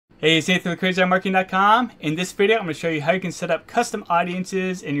Hey, it's Nathan with CrazyEyeMarketing.com. In this video, I'm going to show you how you can set up custom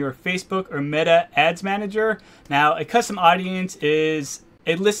audiences in your Facebook or Meta Ads Manager. Now, a custom audience is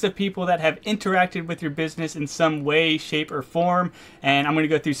a list of people that have interacted with your business in some way, shape, or form, and I'm going to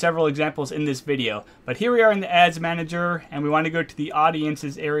go through several examples in this video. But here we are in the Ads Manager, and we want to go to the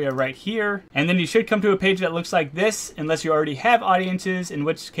Audiences area right here, and then you should come to a page that looks like this, unless you already have audiences, in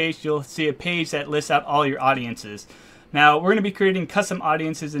which case you'll see a page that lists out all your audiences. Now, we're going to be creating custom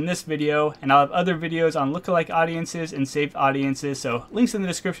audiences in this video, and I'll have other videos on lookalike audiences and saved audiences, so links in the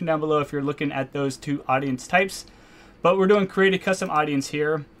description down below if you're looking at those two audience types. But we're doing create a custom audience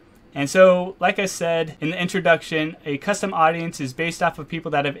here. And so, like I said in the introduction, a custom audience is based off of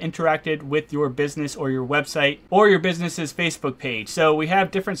people that have interacted with your business or your website or your business's Facebook page. So we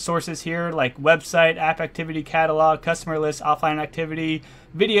have different sources here like website, app activity catalog, customer list, offline activity,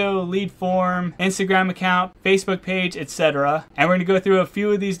 video, lead form, Instagram account, Facebook page, etc. And we're going to go through a few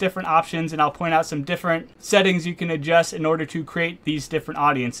of these different options, and I'll point out some different settings you can adjust in order to create these different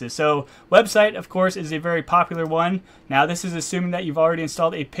audiences. So website, of course, is a very popular one. Now this is assuming that you've already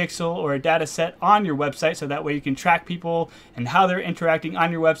installed a pixel or a data set on your website, so that way you can track people and how they're interacting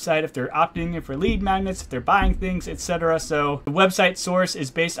on your website, if they're opting in for lead magnets, if they're buying things, etc. So the website source is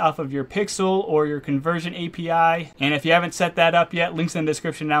based off of your pixel or your conversion API, and if you haven't set that up yet, links in the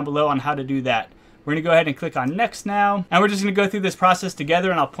description down below on how to do that. We're going to go ahead and click on next now, and we're just going to go through this process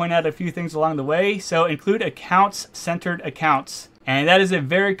together, and I'll point out a few things along the way. So include accounts, centered accounts. And that is a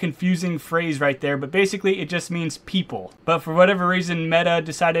very confusing phrase right there, but basically it just means people. But for whatever reason, Meta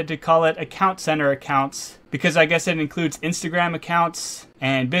decided to call it account center accounts, because I guess it includes Instagram accounts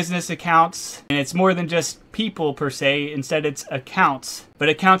and business accounts, and it's more than just people per se. Instead, it's accounts. But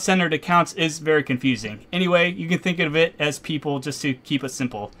account centered accounts is very confusing. Anyway, you can think of it as people just to keep it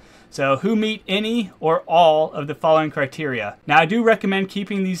simple. So who meet any or all of the following criteria. Now I do recommend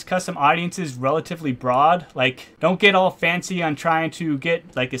keeping these custom audiences relatively broad. Like, don't get all fancy on trying to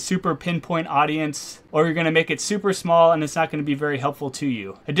get like a super pinpoint audience, or you're going to make it super small and it's not going to be very helpful to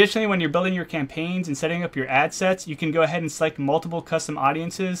you. Additionally, when you're building your campaigns and setting up your ad sets, you can go ahead and select multiple custom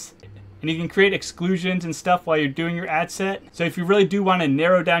audiences. And you can create exclusions and stuff while you're doing your ad set. So if you really do want to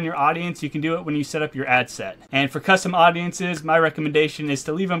narrow down your audience, you can do it when you set up your ad set. And for custom audiences, my recommendation is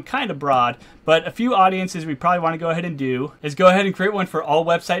to leave them kind of broad. But a few audiences we probably want to go ahead and do is go ahead and create one for all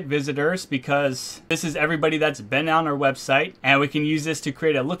website visitors, because this is everybody that's been on our website. And we can use this to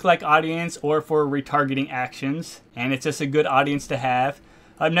create a lookalike audience or for retargeting actions. And it's just a good audience to have.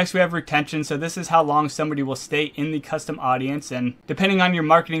 Up next, we have retention. So this is how long somebody will stay in the custom audience, and depending on your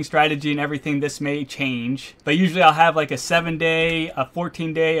marketing strategy and everything, this may change. But usually I'll have like a 7-day, a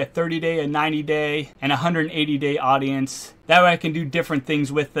 14-day, a 30-day, a 90-day, and a 180-day audience. That way I can do different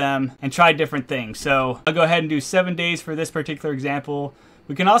things with them and try different things. So I'll go ahead and do 7 days for this particular example.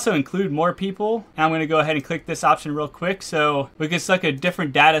 We can also include more people, and I'm going to go ahead and click this option real quick. So we can select a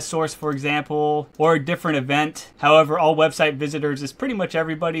different data source, for example, or a different event. However, all website visitors is pretty much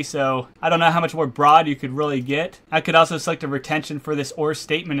everybody, so I don't know how much more broad you could really get. I could also select a retention for this or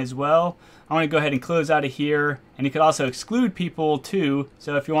statement as well. I want to go ahead and close out of here, and you could also exclude people too.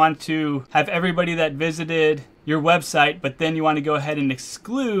 So if you want to have everybody that visited your website, but then you want to go ahead and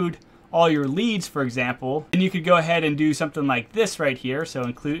exclude all your leads, for example, then you could go ahead and do something like this right here. So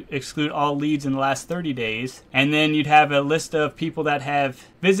exclude all leads in the last 30 days. And then you'd have a list of people that have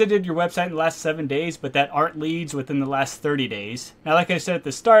visited your website in the last 7 days, but that aren't leads within the last 30 days. Now, like I said at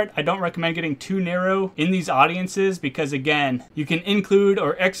the start, I don't recommend getting too narrow in these audiences, because again, you can include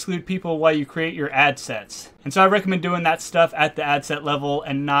or exclude people while you create your ad sets. And so I recommend doing that stuff at the ad set level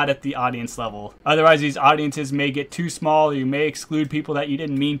and not at the audience level. Otherwise, these audiences may get too small, or you may exclude people that you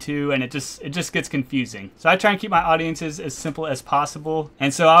didn't mean to, and it just gets confusing. So I try and keep my audiences as simple as possible.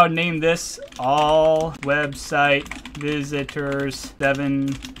 And so I would name this all website visitors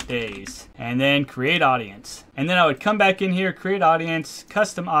 7 days, and then create audience. And then I would come back in here, create audience,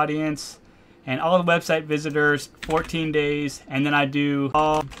 custom audience, and all the website visitors 14 days, and then I do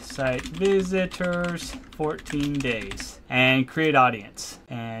all site visitors 14 days and create audience,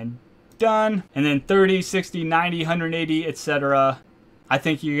 and done. And then 30, 60, 90, 180, etc. I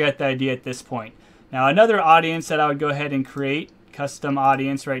think you get the idea at this point. Now another audience that I would go ahead and create, custom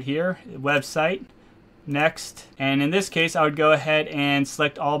audience right here, website, next. And in this case, I would go ahead and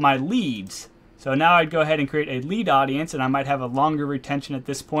select all my leads. So now I'd go ahead and create a lead audience, and I might have a longer retention at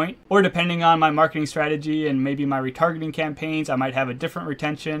this point. Or depending on my marketing strategy and maybe my retargeting campaigns, I might have a different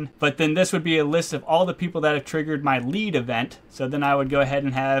retention. But then this would be a list of all the people that have triggered my lead event. So then I would go ahead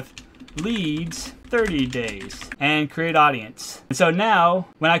and have leads 30 days and create audience. And so now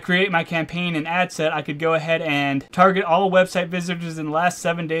when I create my campaign and ad set, I could go ahead and target all website visitors in the last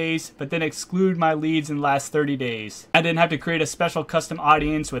 7 days, but then exclude my leads in the last 30 days. I didn't have to create a special custom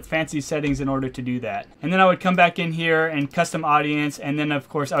audience with fancy settings in order to do that. And then I would come back in here and custom audience, and then of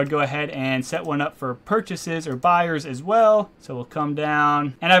course I would go ahead and set one up for purchases or buyers as well. So we'll come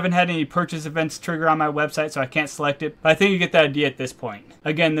down, and I haven't had any purchase events trigger on my website, so I can't select it, but I think you get the idea at this point.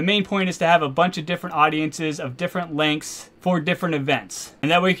 Again, the main point is to have a bunch of different audiences of different lengths for different events,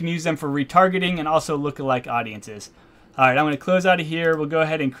 and that way you can use them for retargeting and also lookalike audiences. Alright, I'm going to close out of here. We'll go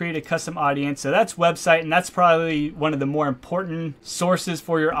ahead and create a custom audience. So that's website, and that's probably one of the more important sources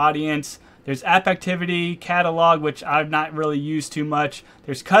for your audience. There's app activity, catalog, which I've not really used too much.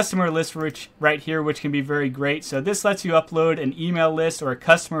 There's customer list right here, which can be very great. So this lets you upload an email list or a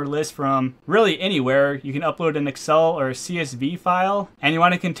customer list from really anywhere. You can upload an Excel or a CSV file, and you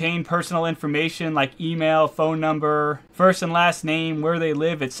want to contain personal information like email, phone number, first and last name, where they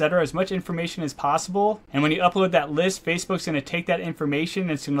live, etc. As much information as possible. And when you upload that list, Facebook's going to take that information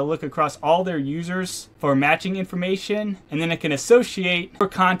and it's going to look across all their users for matching information, and then it can associate your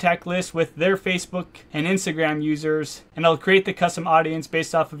contact list with their Facebook and Instagram users, and it'll create the custom audience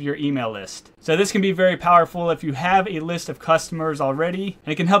based off of your email list. So this can be very powerful if you have a list of customers already,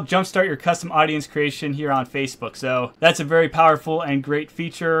 and it can help jumpstart your custom audience creation here on Facebook. So that's a very powerful and great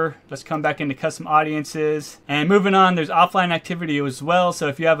feature. Let's come back into custom audiences, and moving on, there's offline activity as well. So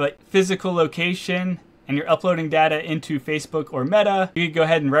if you have a physical location and you're uploading data into Facebook or Meta, you can go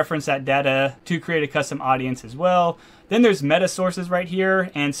ahead and reference that data to create a custom audience as well. Then there's meta sources right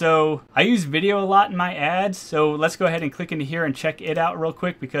here, and so I use video a lot in my ads, so let's go ahead and click into here and check it out real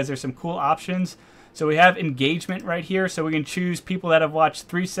quick because there's some cool options. So we have engagement right here, so we can choose people that have watched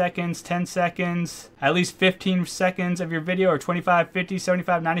 3 seconds, 10 seconds, at least 15 seconds of your video, or 25, 50,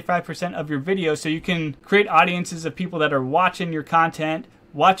 75, 95% of your video. So you can create audiences of people that are watching your content,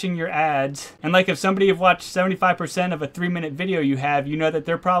 watching your ads, and like if somebody have watched 75% of a 3-minute video you have, you know that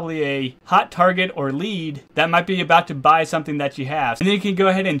they're probably a hot target or lead that might be about to buy something that you have. And then you can go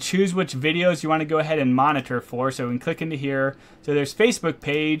ahead and choose which videos you want to go ahead and monitor for. So we can click into here. So there's Facebook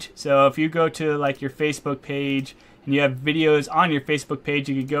page. So if you go to like your Facebook page and you have videos on your Facebook page,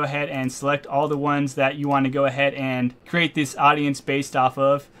 you can go ahead and select all the ones that you want to go ahead and create this audience based off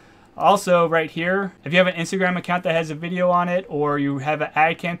of. Also right here, if you have an Instagram account that has a video on it, or you have an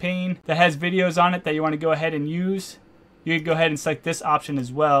ad campaign that has videos on it that you want to go ahead and use, you can go ahead and select this option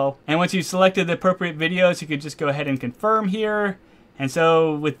as well. And once you've selected the appropriate videos, you can just go ahead and confirm here. And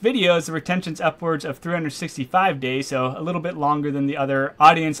so with videos, the retention's upwards of 365 days, so a little bit longer than the other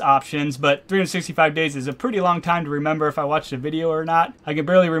audience options, but 365 days is a pretty long time to remember if I watched a video or not. I can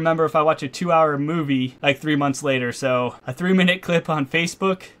barely remember if I watch a 2-hour movie like 3 months later, so a 3-minute clip on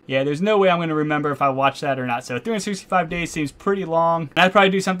Facebook, yeah, there's no way I'm going to remember if I watch that or not. So 365 days seems pretty long. And I'd probably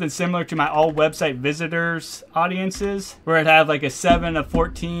do something similar to my all website visitors audiences, where I'd have like a 7, a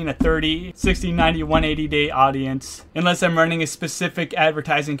 14, a 30, 60, 90, 180 day audience, unless I'm running a specific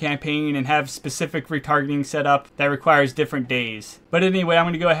advertising campaign and have specific retargeting set up that requires different days. But anyway, I'm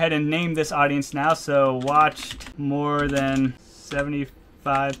going to go ahead and name this audience now. So watched more than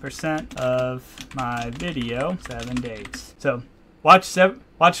 75% of my video, 7 days. So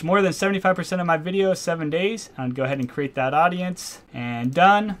watch more than 75% of my video, 7 days. I'll go ahead and create that audience, and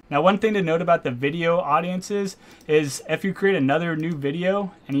done. Now, one thing to note about the video audiences is if you create another new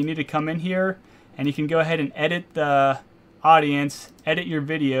video and you need to come in here and you can go ahead and edit the audience, edit your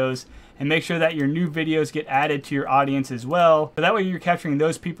videos, and make sure that your new videos get added to your audience as well. So that way you're capturing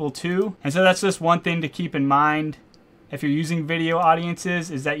those people too. And so that's just one thing to keep in mind if you're using video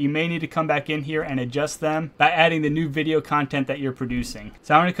audiences, is that you may need to come back in here and adjust them by adding the new video content that you're producing.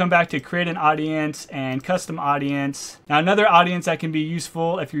 So I'm going to come back to create an audience and custom audience. Now, another audience that can be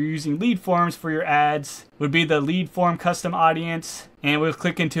useful if you're using lead forms for your ads would be the lead form custom audience. And we'll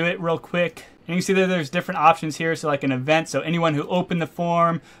click into it real quick. And you can see that there's different options here. So like an event, so anyone who opened the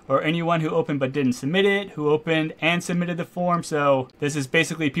form, or anyone who opened but didn't submit it, who opened and submitted the form. So this is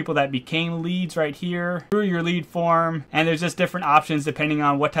basically people that became leads right here through your lead form. And there's just different options depending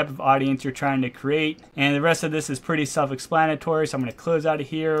on what type of audience you're trying to create. And the rest of this is pretty self-explanatory. So I'm going to close out of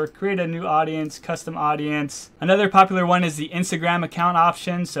here, create a new audience, custom audience. Another popular one is the Instagram account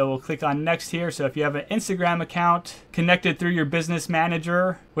option. So we'll click on next here. So if you have an Instagram account, connected through your business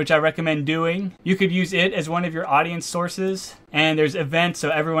manager, which I recommend doing. You could use it as one of your audience sources. And there's events, so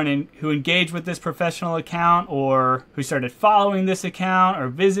everyone who engaged with this professional account, or who started following this account, or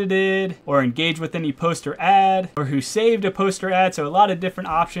visited, or engaged with any post or ad, or who saved a post or ad. So a lot of different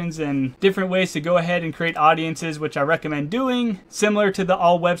options and different ways to go ahead and create audiences, which I recommend doing, similar to the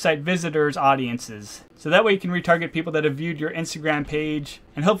all website visitors audiences. So that way you can retarget people that have viewed your Instagram page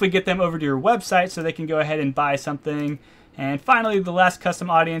and hopefully get them over to your website so they can go ahead and buy something. And finally, the last custom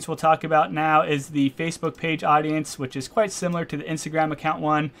audience we'll talk about now is the Facebook page audience, which is quite similar to the Instagram account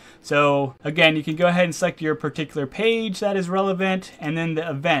one. So again, you can go ahead and select your particular page that is relevant, and then the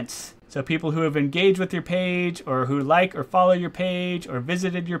events. So people who have engaged with your page, or who like or follow your page, or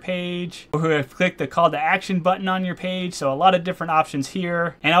visited your page, or who have clicked the call to action button on your page. So a lot of different options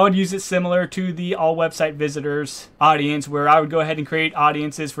here. And I would use it similar to the all website visitors audience, where I would go ahead and create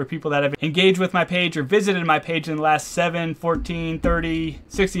audiences for people that have engaged with my page or visited my page in the last 7, 14, 30,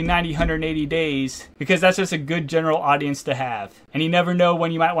 60, 90, 180 days, because that's just a good general audience to have. And you never know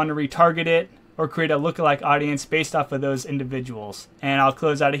when you might want to retarget it or create a lookalike audience based off of those individuals. And I'll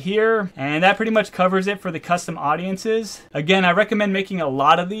close out of here. And that pretty much covers it for the custom audiences. Again, I recommend making a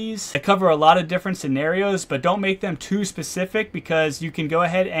lot of these. I cover a lot of different scenarios, but don't make them too specific, because you can go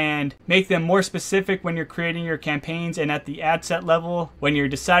ahead and make them more specific when you're creating your campaigns and at the ad set level. When you're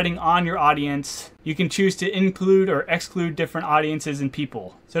deciding on your audience, you can choose to include or exclude different audiences and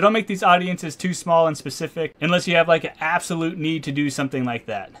people. So don't make these audiences too small and specific unless you have like an absolute need to do something like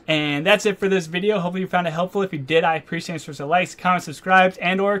that. And that's it for this video. Hopefully you found it helpful. If you did, I appreciate it. So likes, comments, subscribes,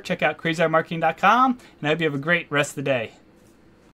 and or check out crazyhourmarketing.com. And I hope you have a great rest of the day.